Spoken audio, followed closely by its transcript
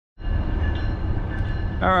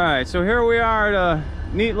All right, so here we are at a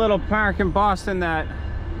neat little park in Boston that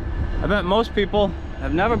I bet most people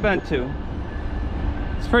have never been to.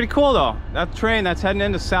 It's pretty cool though. That train that's heading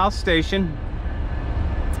into South Station,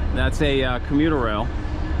 that's a commuter rail.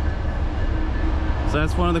 So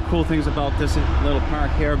that's one of the cool things about this little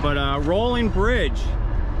park here. But rolling bridge.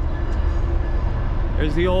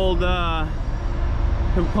 There's the old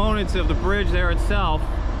components of the bridge there itself.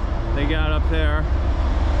 They got up there.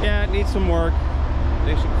 Yeah, it needs some work.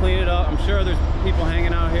 They should clean it up. I'm sure there's people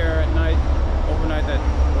hanging out here at night, overnight, that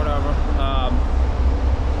whatever.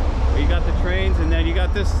 But you got the trains, and then you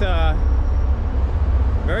got this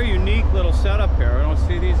very unique little setup here. I don't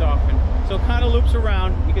see these often. So it kind of loops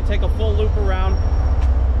around. You can take a full loop around,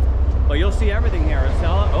 but you'll see everything here.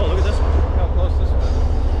 Oh, look at this one. Look how close this one is.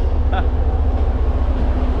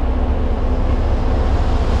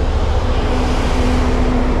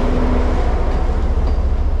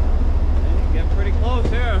 Close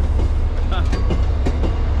here.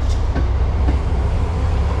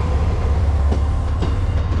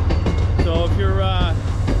 So if you're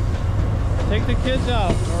take the kids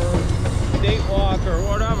out or date walk or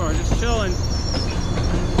whatever, just chilling,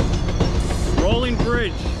 rolling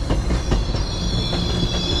bridge.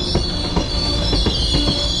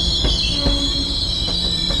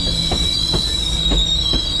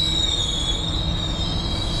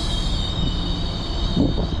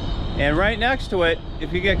 And right next to it,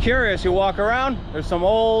 if you get curious, you walk around, there's some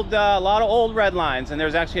old, a lot of old red lines, and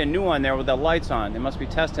there's actually a new one there with the lights on. They must be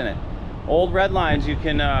testing it. Old red lines you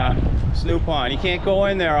can snoop on. You can't go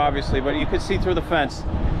in there, obviously, but you could see through the fence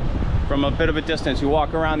from a bit of a distance. You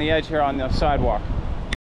walk around the edge here on the sidewalk.